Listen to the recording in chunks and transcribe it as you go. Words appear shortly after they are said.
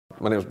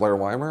My name is Blair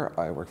Weimer.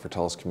 I work for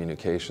Telus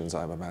Communications.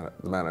 I'm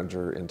the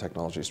manager in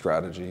technology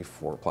strategy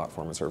for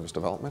platform and service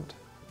development.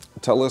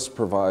 Telus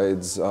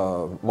provides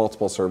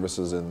multiple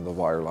services in the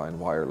wireline,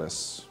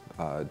 wireless,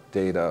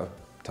 data,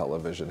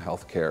 television,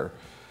 healthcare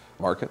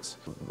markets,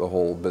 the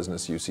whole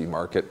business UC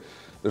market.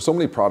 There's so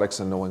many products,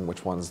 and knowing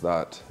which ones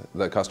that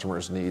the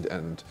customers need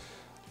and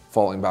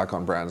falling back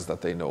on brands that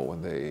they know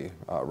and they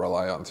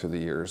rely on through the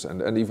years,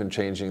 and even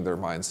changing their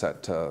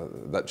mindset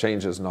that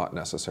change is not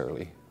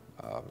necessarily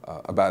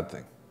a bad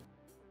thing.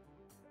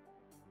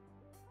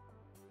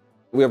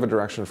 We have a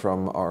direction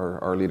from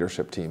our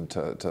leadership team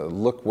to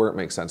look where it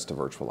makes sense to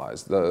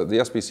virtualize. The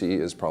SBC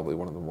is probably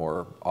one of the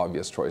more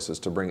obvious choices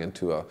to bring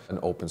into an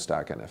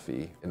OpenStack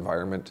NFV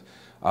environment.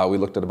 We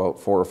looked at about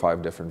 4 or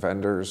 5 different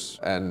vendors,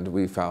 and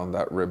we found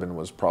that Ribbon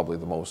was probably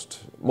the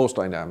most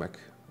dynamic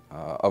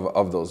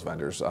of those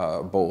vendors,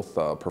 both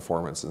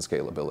performance and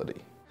scalability.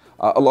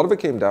 A lot of it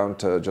came down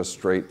to just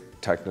straight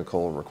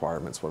technical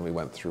requirements when we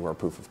went through our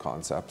proof of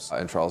concepts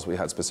and trials. We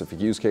had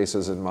specific use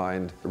cases in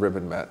mind.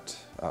 Ribbon met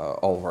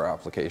all of our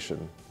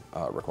application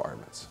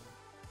requirements.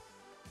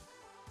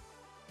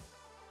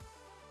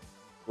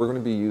 We're going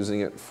to be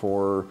using it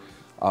for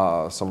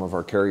some of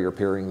our carrier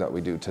peering that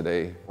we do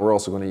today. We're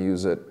also going to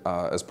use it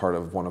as part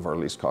of one of our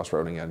least cost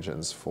routing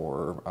engines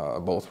for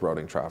both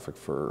routing traffic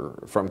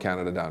from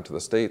Canada down to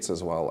the States,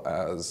 as well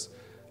as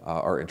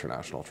our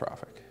international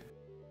traffic.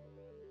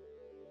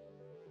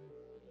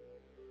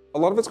 A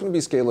lot of it's going to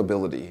be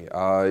scalability.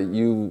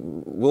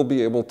 You will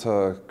be able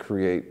to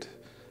create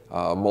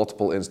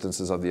multiple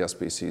instances of the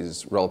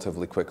SBCs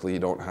relatively quickly. You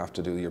don't have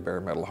to do your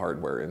bare metal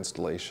hardware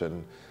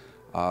installation.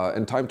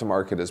 And time to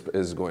market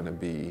is going to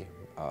be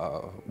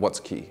what's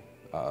key.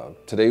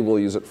 Today we'll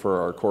use it for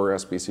our core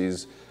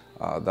SBCs.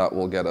 That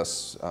will get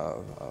us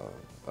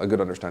a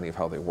good understanding of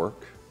how they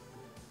work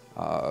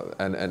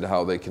and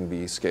how they can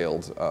be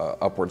scaled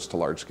upwards to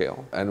large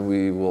scale. And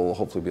we will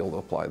hopefully be able to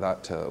apply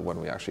that to when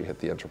we actually hit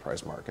the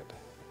enterprise market.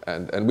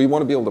 And we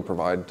want to be able to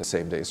provide the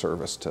same-day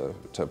service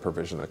to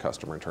provision a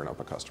customer and turn up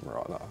a customer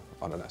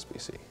on an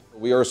SBC.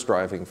 We are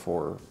striving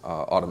for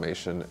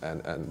automation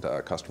and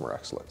customer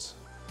excellence.